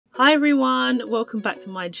Hi everyone, welcome back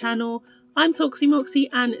to my channel. I'm Toxie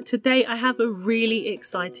and today I have a really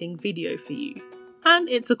exciting video for you. And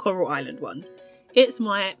it's a Coral Island one. It's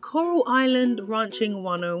my Coral Island Ranching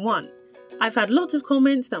 101. I've had lots of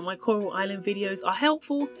comments that my Coral Island videos are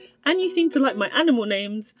helpful and you seem to like my animal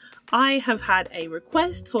names. I have had a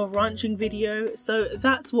request for a ranching video, so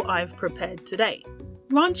that's what I've prepared today.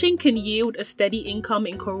 Ranching can yield a steady income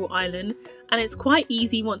in Coral Island and it's quite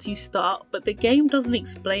easy once you start, but the game doesn't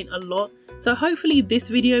explain a lot, so hopefully this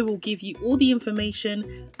video will give you all the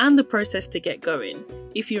information and the process to get going.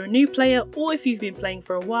 If you're a new player or if you've been playing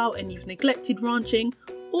for a while and you've neglected ranching,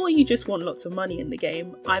 or you just want lots of money in the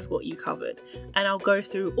game, I've got you covered. And I'll go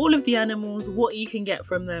through all of the animals, what you can get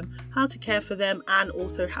from them, how to care for them, and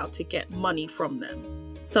also how to get money from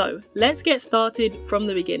them. So let's get started from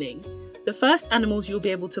the beginning. The first animals you'll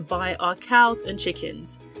be able to buy are cows and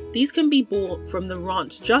chickens. These can be bought from the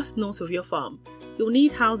ranch just north of your farm. You'll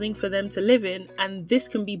need housing for them to live in, and this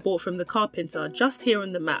can be bought from the carpenter just here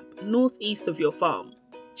on the map, northeast of your farm.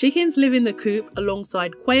 Chickens live in the coop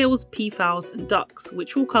alongside quails, peafowls and ducks,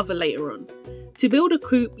 which we'll cover later on. To build a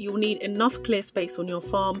coop, you'll need enough clear space on your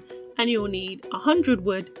farm, and you'll need 100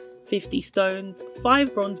 wood, 50 stones,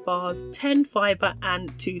 5 bronze bars, 10 fibre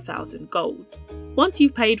and 2,000 gold. Once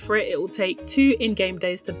you've paid for it, it will take 2 in-game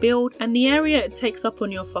days to build, and the area it takes up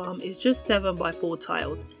on your farm is just 7 by 4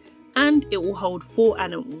 tiles, and it will hold 4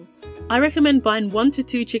 animals. I recommend buying 1 to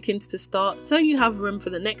 2 chickens to start so you have room for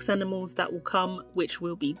the next animals that will come, which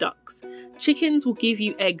will be ducks. Chickens will give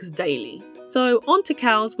you eggs daily. So on to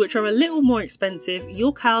cows, which are a little more expensive.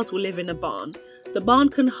 Your cows will live in a barn. The barn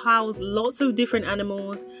can house lots of different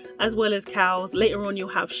animals as well as cows. Later on you'll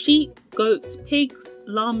have sheep, goats, pigs,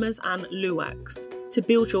 llamas and luwaks. To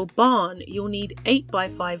build your barn, you'll need 8 by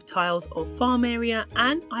 5 tiles of farm area,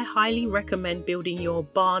 and I highly recommend building your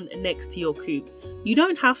barn next to your coop. You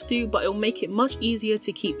don't have to, but it'll make it much easier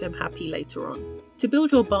to keep them happy later on. To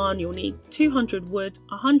build your barn, you'll need 200 wood,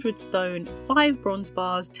 100 stone, 5 bronze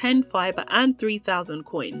bars, 10 fibre and 3,000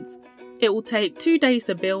 coins. It will take 2 days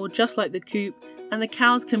to build, just like the coop, and the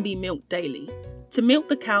cows can be milked daily. To milk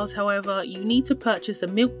the cows, however, you need to purchase a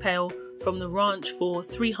milk pail from the ranch for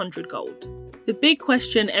 300 gold. The big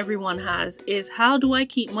question everyone has is, how do I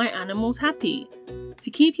keep my animals happy?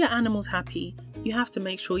 To keep your animals happy, you have to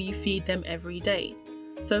make sure you feed them every day.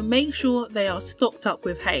 So make sure they are stocked up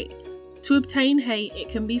with hay. To obtain hay, it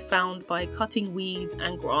can be found by cutting weeds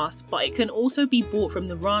and grass, but it can also be bought from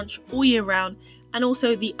the ranch all year round, and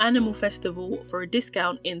also the animal festival for a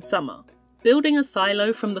discount in summer. Building a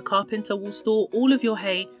silo from the carpenter will store all of your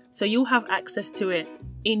hay, so you'll have access to it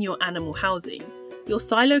in your animal housing. Your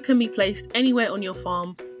silo can be placed anywhere on your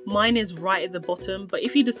farm. Mine is right at the bottom, but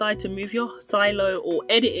if you decide to move your silo or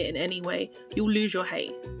edit it in any way, you'll lose your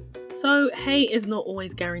hay. So hay is not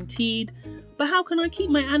always guaranteed, but how can I keep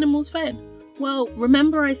my animals fed? Well,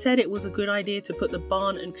 remember I said it was a good idea to put the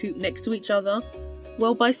barn and coop next to each other?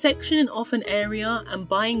 Well, by sectioning off an area and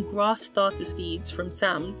buying grass starter seeds from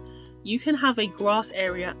Sam's, you can have a grass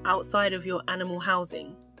area outside of your animal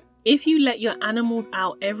housing. If you let your animals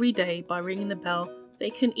out every day by ringing the bell, they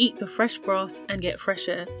can eat the fresh grass and get fresh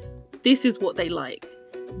air. This is what they like.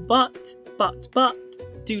 But,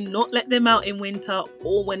 do not let them out in winter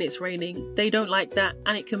or when it's raining. They don't like that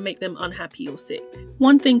and it can make them unhappy or sick.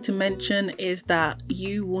 One thing to mention is that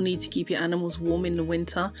you will need to keep your animals warm in the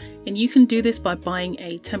winter, and you can do this by buying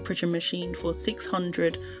a temperature machine for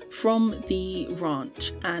 600 from the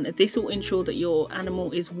ranch, and this will ensure that your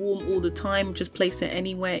animal is warm all the time. Just place it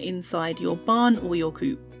anywhere inside your barn or your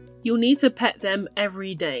coop. You'll need to pet them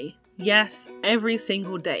every day. Yes, every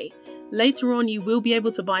single day. Later on you will be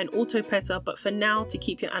able to buy an auto petter, but for now, to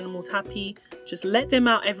keep your animals happy, just let them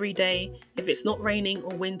out every day. If it's not raining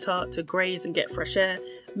or winter, to graze and get fresh air.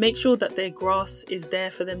 Make sure that their grass is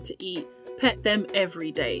there for them to eat. Pet them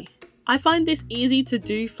every day. I find this easy to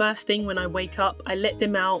do first thing when I wake up. I let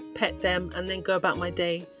them out, pet them, and then go about my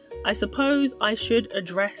day. I suppose I should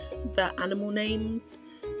address the animal names.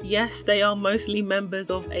 Yes, they are mostly members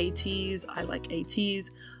of ATs. I like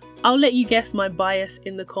ATs. I'll let you guess my bias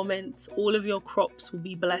in the comments. All of your crops will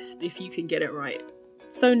be blessed if you can get it right.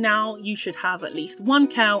 So now you should have at least 1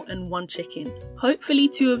 cow and 1 chicken. Hopefully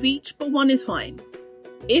 2 of each, but 1 is fine.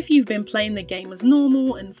 If you've been playing the game as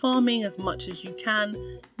normal and farming as much as you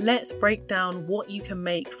can, let's break down what you can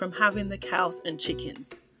make from having the cows and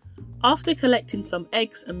chickens. After collecting some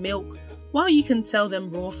eggs and milk, while you can sell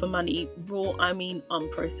them raw for money, raw I mean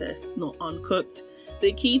unprocessed, not uncooked,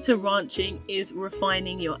 the key to ranching is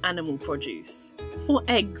refining your animal produce. For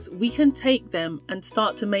eggs, we can take them and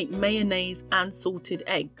start to make mayonnaise and salted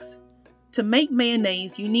eggs. To make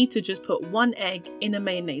mayonnaise, you need to just put 1 egg in a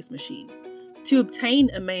mayonnaise machine. To obtain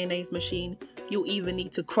a mayonnaise machine, you'll either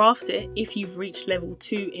need to craft it if you've reached level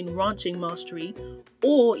 2 in ranching mastery,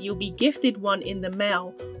 or you'll be gifted one in the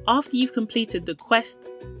mail after you've completed the quest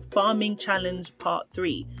farming challenge part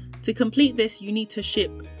 3. To complete this, you need to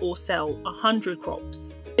ship or sell 100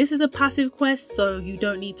 crops. This is a passive quest, so you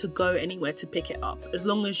don't need to go anywhere to pick it up. As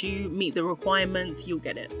long as you meet the requirements, you'll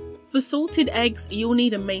get it. For salted eggs, you'll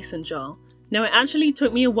need a mason jar. Now, it actually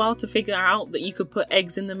took me a while to figure out that you could put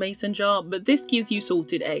eggs in the mason jar, but this gives you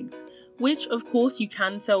salted eggs, which of course you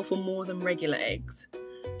can sell for more than regular eggs.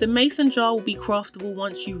 The mason jar will be craftable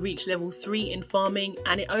once you reach level 3 in farming,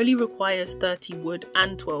 and it only requires 30 wood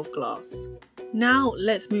and 12 glass. Now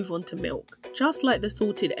let's move on to milk. Just like the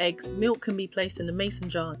salted eggs, milk can be placed in the mason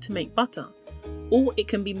jar to make butter, or it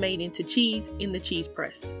can be made into cheese in the cheese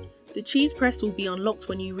press. The cheese press will be unlocked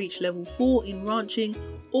when you reach level 4 in ranching,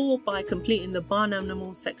 or by completing the barn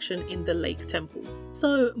animals section in the lake temple.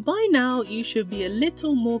 So by now you should be a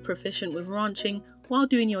little more proficient with ranching while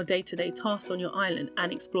doing your day-to-day tasks on your island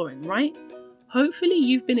and exploring, right? Hopefully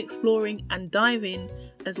you've been exploring and diving,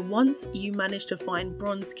 as once you manage to find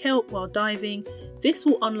bronze kelp while diving, this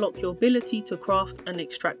will unlock your ability to craft an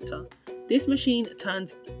extractor. This machine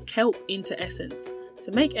turns kelp into essence.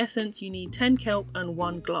 To make essence, you need 10 kelp and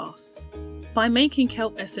 1 glass. By making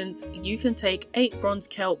kelp essence, you can take 8 bronze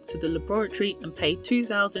kelp to the laboratory and pay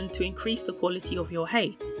 2,000 to increase the quality of your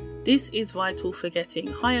hay. This is vital for getting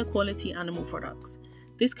higher quality animal products.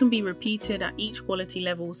 This can be repeated at each quality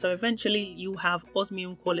level, so eventually you'll have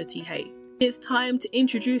osmium quality hay. It's time to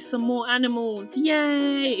introduce some more animals,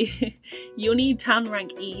 yay! You'll need town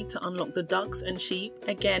rank E to unlock the ducks and sheep.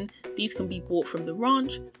 Again, these can be bought from the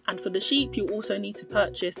ranch, and for the sheep you'll also need to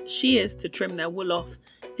purchase shears to trim their wool off.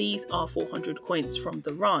 These are 400 coins from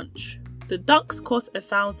the ranch. The ducks cost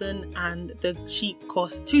 1,000 and the sheep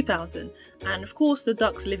cost 2,000, and of course the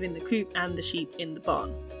ducks live in the coop and the sheep in the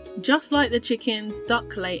barn. Just like the chickens,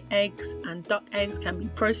 duck lay eggs, and duck eggs can be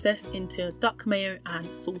processed into duck mayo and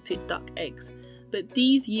salted duck eggs, but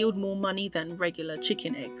these yield more money than regular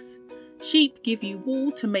chicken eggs. Sheep give you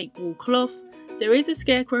wool to make wool cloth. There is a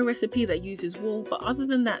scarecrow recipe that uses wool, but other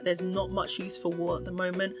than that there's not much use for wool at the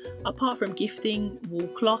moment, apart from gifting wool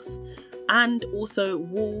cloth and also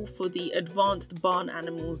wool for the advanced barn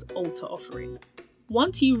animals altar offering.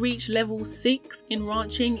 Once you reach level 6 in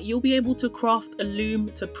ranching, you'll be able to craft a loom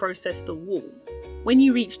to process the wool. When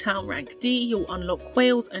you reach town rank D, you'll unlock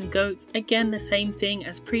quails and goats, again the same thing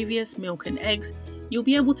as previous, milk and eggs. You'll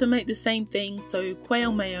be able to make the same thing, so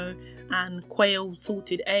quail mayo and quail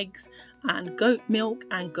salted eggs and goat milk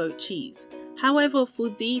and goat cheese. However, for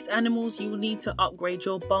these animals you will need to upgrade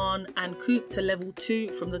your barn and coop to level 2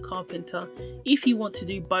 from the carpenter. If you want to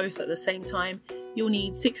do both at the same time, you'll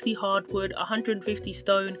need 60 hardwood, 150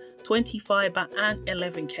 stone, 20 fibre and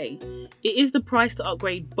 11k. It is the price to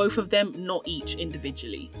upgrade both of them, not each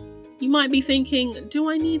individually. You might be thinking,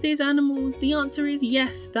 do I need these animals? The answer is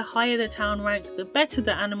yes. The higher the town rank, the better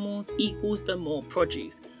the animals equals the more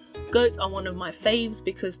produce. Goats are one of my faves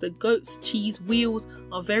because the goat's cheese wheels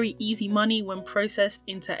are very easy money when processed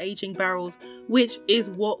into aging barrels, which is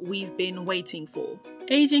what we've been waiting for.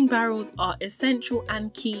 Aging barrels are essential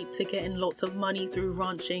and key to getting lots of money through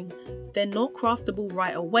ranching. They're not craftable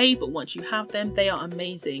right away, but once you have them, they are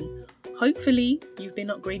amazing. Hopefully, you've been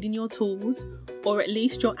upgrading your tools, or at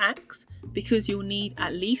least your axe, because you'll need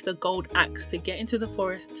at least a gold axe to get into the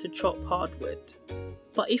forest to chop hardwood.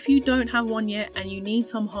 But if you don't have one yet and you need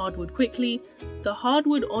some hardwood quickly, the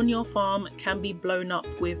hardwood on your farm can be blown up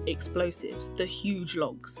with explosives, the huge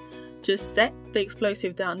logs. Just set the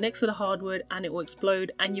explosive down next to the hardwood and it will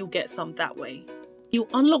explode and you'll get some that way. You'll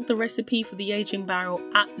unlock the recipe for the aging barrel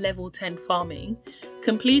at level 10 farming,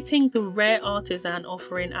 completing the rare artisan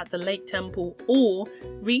offering at the lake temple, or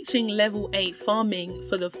reaching level 8 farming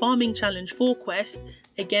for the farming challenge 4 quest.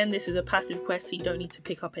 Again, this is a passive quest so you don't need to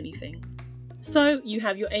pick up anything. So you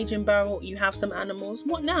have your aging barrel, you have some animals,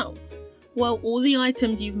 what now? Well, all the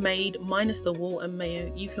items you've made minus the wool and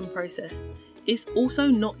mayo you can process. It's also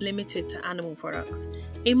not limited to animal products.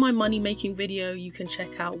 In my money making video you can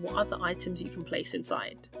check out what other items you can place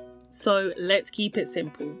inside. So let's keep it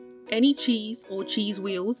simple. Any cheese or cheese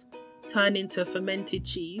wheels turn into fermented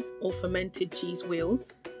cheese or fermented cheese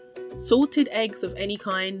wheels. Salted eggs of any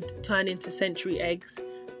kind turn into century eggs,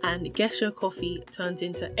 and Gesha coffee turns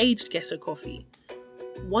into aged Gesha coffee.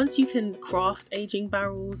 Once you can craft aging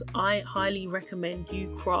barrels, I highly recommend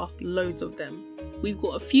you craft loads of them. We've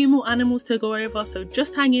got a few more animals to go over, so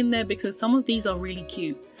just hang in there because some of these are really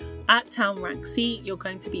cute. At town rank C, you're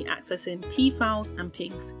going to be accessing peafowls and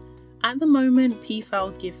pigs. At the moment,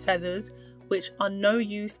 peafowls give feathers, which are no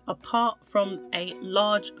use apart from a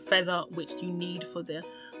large feather which you need for the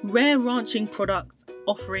rare ranching products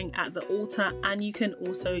offering at the altar, and you can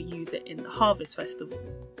also use it in the harvest festival.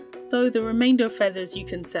 So the remainder of feathers you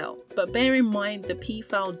can sell, but bear in mind the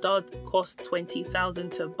peafowl does cost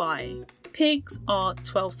 20,000 to buy. Pigs are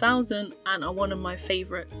 12,000 and are one of my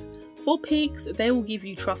favourites. For pigs, they will give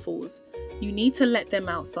you truffles. You need to let them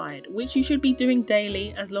outside, which you should be doing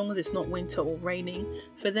daily as long as it's not winter or raining,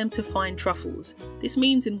 for them to find truffles. This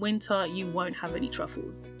means in winter you won't have any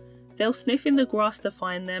truffles. They'll sniff in the grass to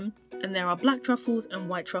find them, and there are black truffles and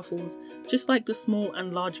white truffles, just like the small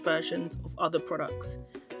and large versions of other products.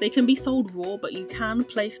 They can be sold raw, but you can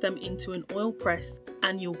place them into an oil press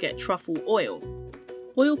and you'll get truffle oil.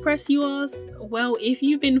 Oil press, you ask? Well, if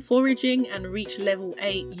you've been foraging and reach level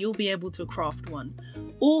 8, you'll be able to craft one.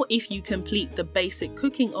 Or if you complete the basic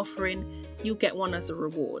cooking offering, you'll get one as a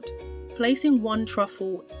reward. Placing one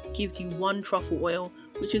truffle gives you one truffle oil,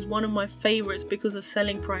 which is one of my favourites because the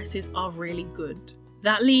selling prices are really good.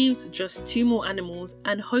 That leaves just 2 more animals,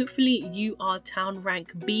 and hopefully you are town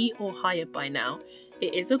rank B or higher by now.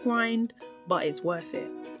 It is a grind, but it's worth it.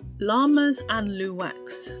 Llamas and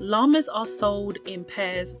Luwaks. Llamas are sold in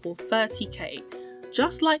pairs for 30k.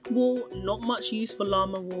 Just like wool, not much use for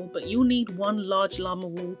llama wool, but you'll need one large llama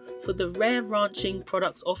wool for the rare ranching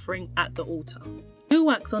products offering at the altar.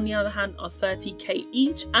 Luwaks, on the other hand, are 30k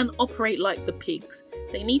each and operate like the pigs.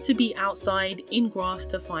 They need to be outside in grass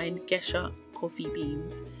to find Gesha coffee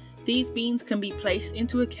beans. These beans can be placed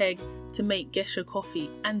into a keg to make Gesha coffee,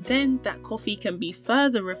 and then that coffee can be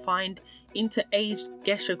further refined into aged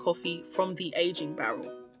Gesha coffee from the aging barrel.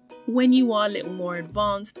 When you are a little more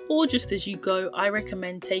advanced, or just as you go, I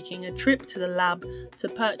recommend taking a trip to the lab to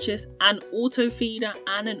purchase an auto feeder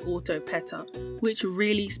and an auto petter, which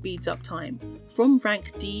really speeds up time. From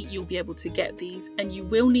rank D, you'll be able to get these, and you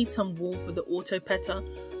will need some wool for the auto petter,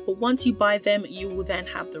 but once you buy them, you will then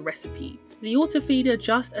have the recipe. The auto feeder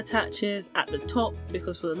just attaches at the top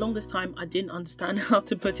because for the longest time I didn't understand how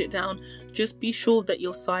to put it down. Just be sure that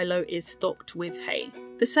your silo is stocked with hay.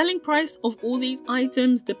 The selling price of all these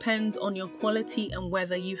items depends on your quality and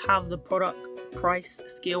whether you have the product price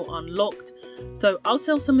skill unlocked. So I'll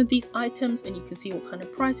sell some of these items and you can see what kind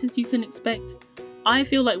of prices you can expect. I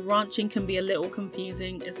feel like ranching can be a little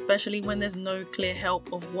confusing, especially when there's no clear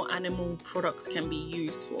help of what animal products can be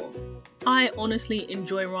used for. I honestly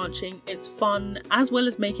enjoy ranching, it's fun, as well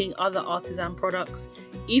as making other artisan products.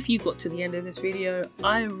 If you got to the end of this video,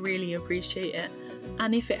 I really appreciate it.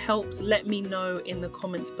 And if it helps, let me know in the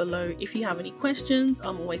comments below. If you have any questions,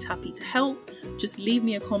 I'm always happy to help. Just leave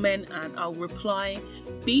me a comment and I'll reply.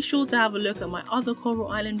 Be sure to have a look at my other Coral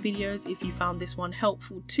Island videos if you found this one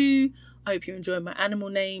helpful too. I hope you enjoyed my animal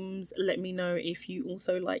names. Let me know if you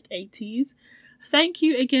also like 80s. Thank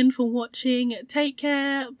you again for watching. Take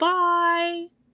care. Bye.